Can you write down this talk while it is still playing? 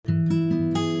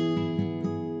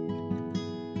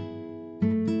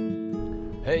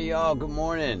Hey y'all, good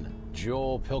morning.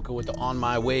 Joel Pilka with the On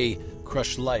My Way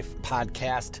Crush Life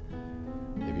podcast.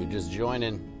 If you're just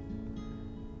joining,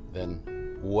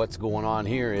 then what's going on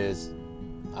here is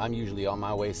I'm usually on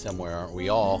my way somewhere, aren't we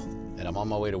all? And I'm on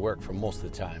my way to work for most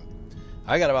of the time.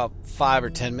 I got about 5 or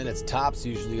 10 minutes tops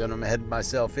usually when I'm heading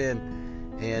myself in.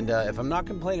 And if I'm not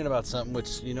complaining about something,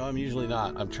 which, I'm usually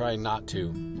not, I'm trying not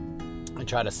to. I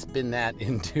try to spin that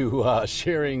into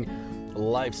sharing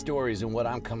life stories and what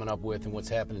I'm coming up with and what's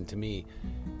happening to me.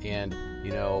 And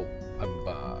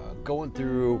I'm going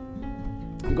through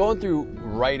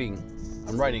writing.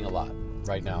 I'm writing a lot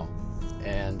right now,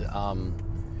 and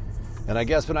I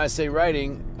guess when I say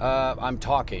writing, I'm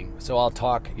talking. So I'll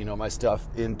talk my stuff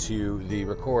into the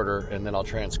recorder, and then I'll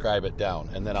transcribe it down,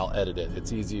 and then I'll edit it.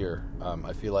 It's easier.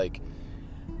 I feel like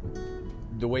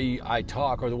the way I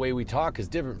talk or the way we talk is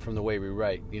different from the way we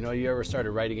write. You ever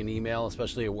started writing an email,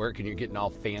 especially at work, and you're getting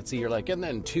all fancy? You're like, and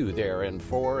then 2 there, and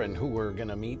 4, and who we're going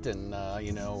to meet, and,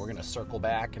 we're going to circle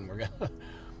back, and we're going to...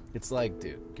 It's like,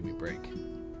 dude, give me a break.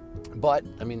 But,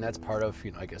 that's part of,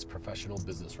 I guess, professional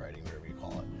business writing, whatever you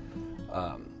call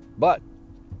it. But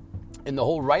in the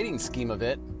whole writing scheme of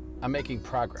it, I'm making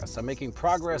progress. I'm making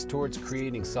progress towards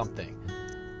creating something.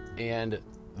 And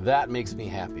that makes me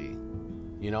happy.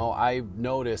 I've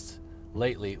noticed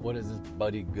lately, what is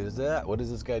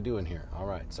this guy doing here? All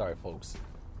right, sorry, folks.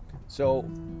 So,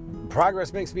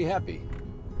 progress makes me happy.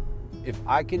 If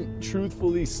I can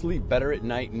truthfully sleep better at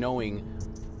night knowing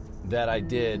that I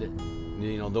did,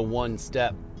 the one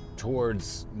step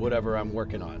towards whatever I'm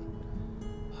working on.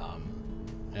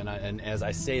 And as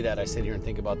I say that, I sit here and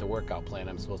think about the workout plan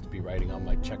I'm supposed to be writing on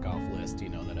my checkoff list,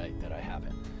 that I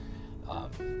haven't,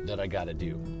 that I got to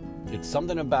do. It's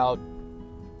something about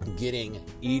getting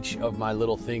each of my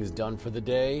little things done for the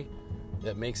day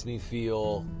that makes me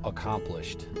feel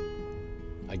accomplished.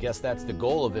 I guess that's the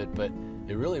goal of it, but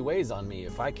it really weighs on me.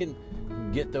 If I can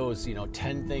get those,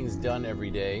 10 things done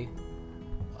every day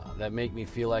that make me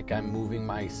feel like I'm moving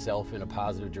myself in a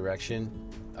positive direction,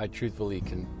 I truthfully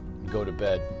can go to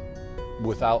bed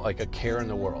without like a care in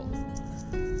the world.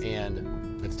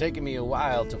 And it's taken me a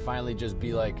while to finally just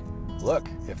be like, look,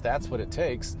 if that's what it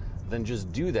takes, then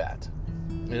just do that.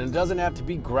 And it doesn't have to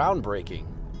be groundbreaking.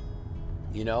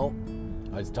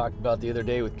 I was talking about the other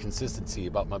day with consistency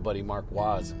about my buddy Mark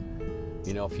Waz.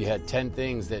 If you had 10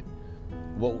 things that,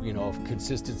 if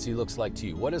consistency looks like to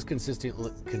you, what does consistency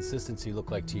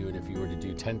look like to you? And if you were to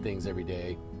do 10 things every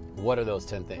day, what are those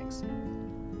 10 things?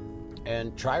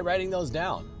 And try writing those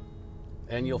down.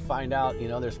 And you'll find out,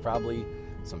 there's probably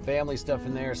some family stuff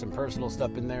in there, some personal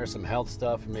stuff in there, some health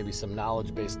stuff, and maybe some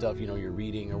knowledge-based stuff, you're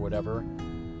reading or whatever.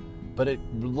 But it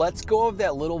lets go of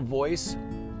that little voice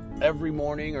every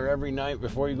morning or every night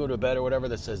before you go to bed or whatever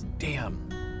that says, damn,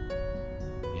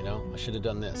 I should have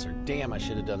done this, or damn, I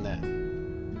should have done that.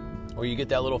 Or you get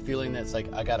that little feeling that's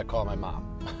like, I got to call my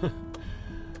mom.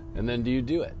 And then do you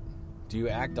do it? Do you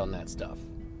act on that stuff?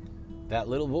 That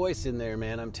little voice in there,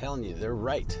 man, I'm telling you, they're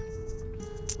right.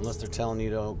 Unless they're telling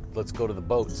you, let's go to the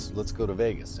boats, let's go to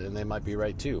Vegas. And they might be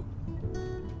right too.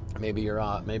 Maybe you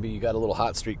got a little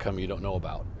hot streak coming you don't know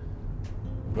about.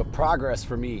 But progress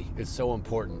for me is so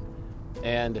important.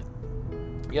 And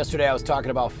yesterday I was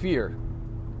talking about fear.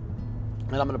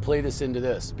 And I'm going to play this into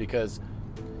this because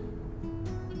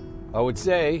I would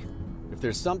say if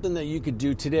there's something that you could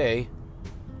do today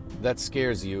that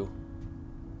scares you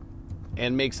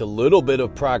and makes a little bit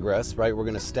of progress, right? We're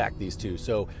going to stack these two.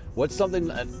 So what's something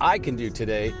that I can do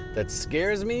today that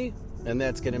scares me and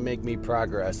that's going to make me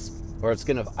progress, or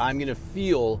I'm going to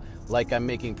feel like I'm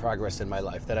making progress in my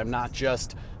life, that I'm not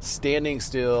just standing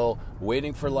still,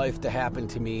 waiting for life to happen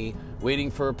to me,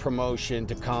 waiting for a promotion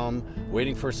to come,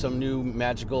 waiting for some new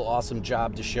magical, awesome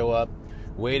job to show up,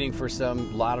 waiting for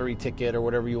some lottery ticket or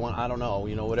whatever you want. I don't know,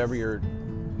 whatever you're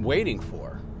waiting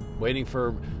for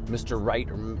Mr. Right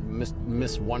or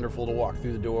Miss Wonderful to walk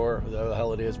through the door, whatever the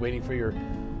hell it is, waiting for your,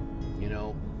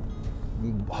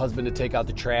 husband to take out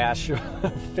the trash,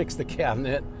 fix the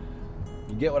cabinet.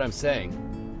 You get what I'm saying?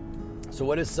 So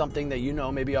what is something that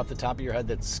maybe off the top of your head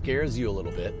that scares you a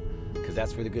little bit, because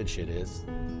that's where the good shit is,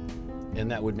 and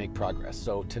that would make progress.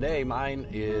 So today mine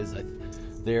is,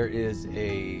 there is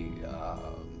a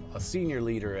senior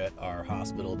leader at our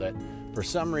hospital that for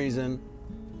some reason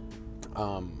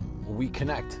we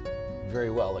connect very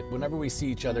well. Like whenever we see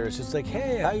each other, it's just like,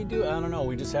 hey, how you doing? I don't know.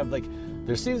 We just have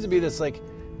there seems to be this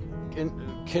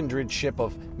kindredship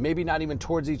of maybe not even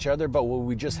towards each other, but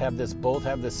we just both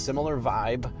have this similar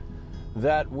vibe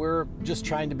that we're just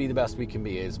trying to be the best we can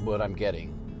be is what I'm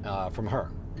getting from her.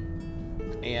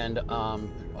 And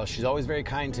she's always very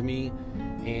kind to me,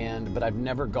 but I've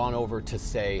never gone over to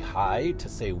say hi, to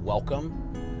say welcome,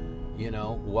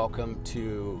 welcome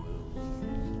to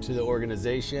the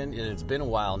organization. And it's been a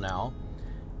while now.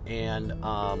 And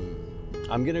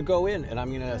I'm going to go in and I'm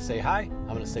going to say hi. I'm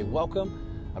going to say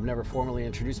welcome. I've never formally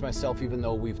introduced myself, even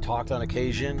though we've talked on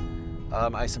occasion,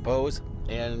 I suppose,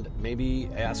 and maybe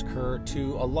ask her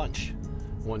to a lunch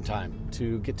one time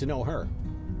to get to know her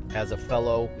as a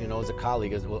fellow, as a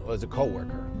colleague, as a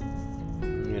coworker,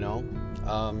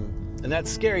 and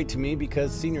that's scary to me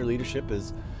because senior leadership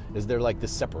is there like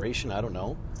this separation? I don't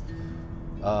know.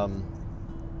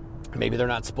 Maybe they're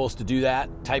not supposed to do that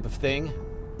type of thing.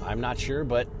 I'm not sure,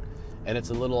 and it's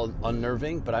a little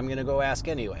unnerving, but I'm going to go ask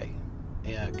anyway.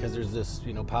 Yeah, because there's this,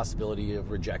 possibility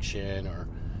of rejection or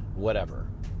whatever.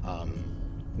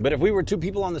 But if we were two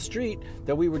people on the street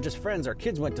that we were just friends, our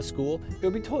kids went to school, it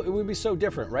would be so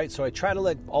different, right? So I try to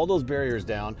let all those barriers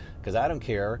down because I don't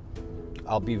care.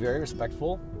 I'll be very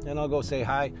respectful and I'll go say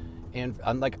hi. And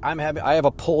I have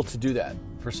a pull to do that.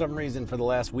 For some reason, for the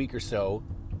last week or so,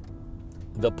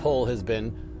 the pull has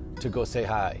been to go say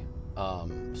hi.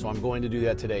 So I'm going to do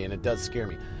that today, and it does scare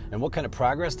me. And what kind of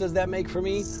progress does that make for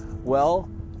me? Well,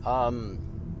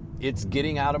 it's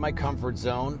getting out of my comfort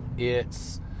zone.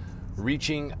 It's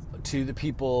reaching to the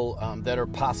people that are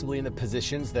possibly in the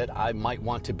positions that I might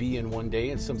want to be in one day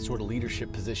in some sort of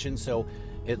leadership position. So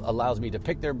it allows me to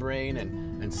pick their brain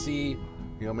and see,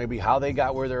 maybe how they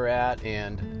got where they're at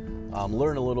and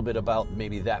learn a little bit about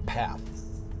maybe that path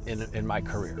in my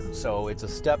career. So it's a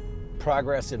step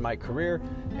progress in my career,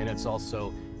 and it's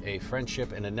also a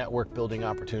friendship and a network building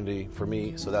opportunity for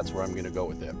me. So that's where I'm going to go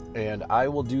with it. And I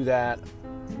will do that.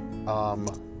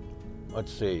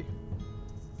 Let's see.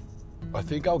 I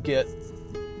think I'll get,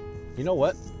 you know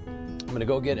what? I'm going to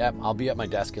go I'll be at my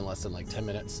desk in less than like 10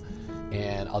 minutes,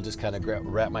 and I'll just kind of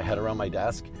wrap my head around my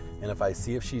desk. And if I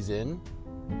see if she's in,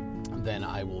 then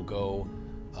I will go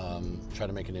try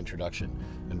to make an introduction.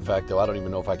 In fact, though, I don't even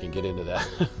know if I can get into that.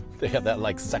 They have that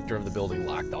like sector of the building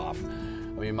locked off. I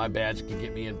mean, my badge can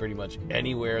get me in pretty much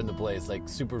anywhere in the place, like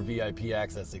super VIP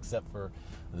access, except for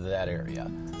that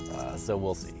area. So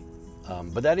we'll see.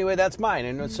 But anyway, that's mine.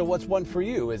 And so what's one for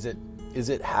you? Is it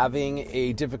having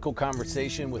a difficult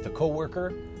conversation with a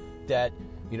coworker that,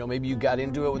 maybe you got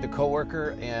into it with a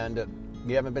coworker and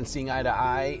you haven't been seeing eye to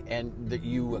eye, and that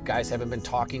you guys haven't been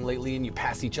talking lately, and you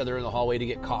pass each other in the hallway to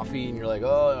get coffee, and you're like,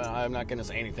 oh, I'm not going to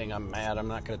say anything. I'm mad. I'm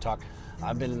not going to talk.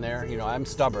 I've been in there. I'm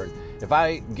stubborn. If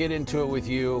I get into it with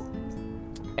you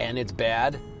and it's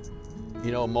bad,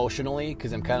 emotionally,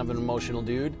 because I'm kind of an emotional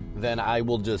dude, then I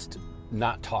will just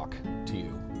not talk to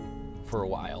you for a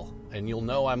while. And you'll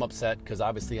know I'm upset because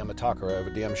obviously I'm a talker. I have a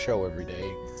damn show every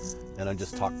day, and I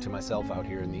just talk to myself out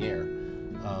here in the air,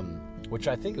 which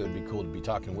I think it would be cool to be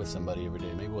talking with somebody every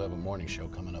day. Maybe we'll have a morning show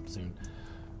coming up soon.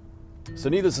 So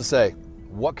needless to say,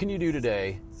 what can you do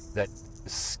today that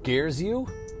scares you?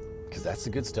 Because that's the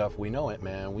good stuff. We know it,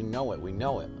 man. We know it.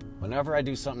 Whenever I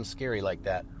do something scary like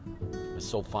that, it's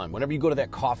so fun. Whenever you go to that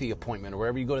coffee appointment or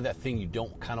wherever you go to that thing you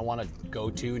don't kind of want to go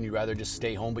to and you'd rather just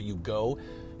stay home, but you go,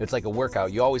 it's like a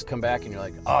workout. You always come back and you're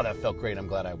like, oh, that felt great. I'm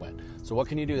glad I went. So what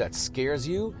can you do that scares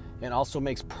you and also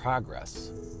makes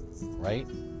progress, right?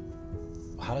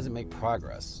 How does it make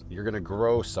progress? You're going to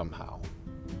grow somehow.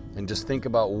 And just take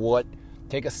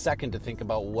a second to think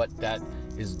about what that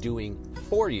is doing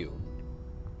for you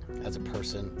as a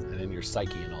person and in your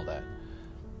psyche and all that.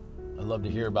 I'd love to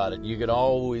hear about it. You can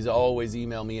always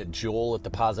email me at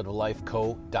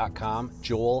joel@thepositivelifeco.com.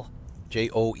 Joel,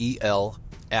 Joel,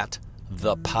 at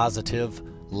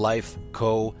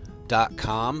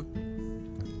thepositivelifeco.com.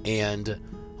 And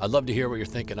I'd love to hear what you're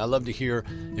thinking. I'd love to hear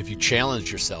if you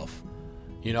challenged yourself.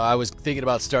 I was thinking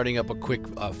about starting up a quick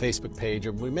Facebook page,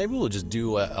 or maybe we'll just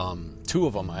do two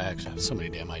of them. I actually have so many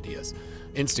damn ideas.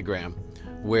 Instagram,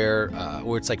 where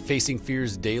it's like Facing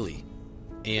Fears Daily.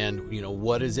 And,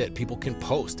 what is it? People can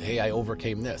post, hey, I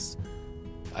overcame this.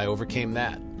 I overcame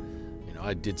that.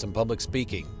 I did some public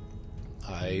speaking.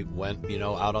 I went,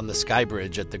 out on the Sky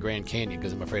Bridge at the Grand Canyon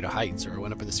because I'm afraid of heights, or I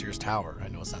went up in the Sears Tower. I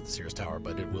know it's not the Sears Tower,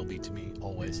 but it will be to me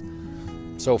always.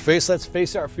 So let's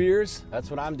face our fears.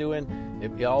 That's what I'm doing.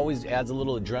 It always adds a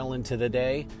little adrenaline to the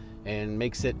day and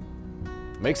makes it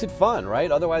fun,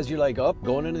 right? Otherwise you're like,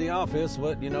 going into the office,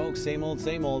 what, same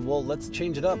old. Well, let's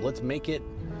change it up. Let's make it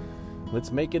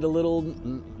a little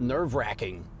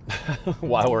nerve-wracking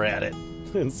while we're at it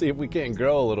and see if we can't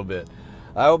grow a little bit.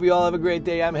 I hope you all have a great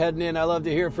day. I'm heading in. I love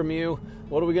to hear from you.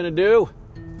 What are we going to do?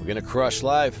 We're going to crush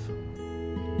life.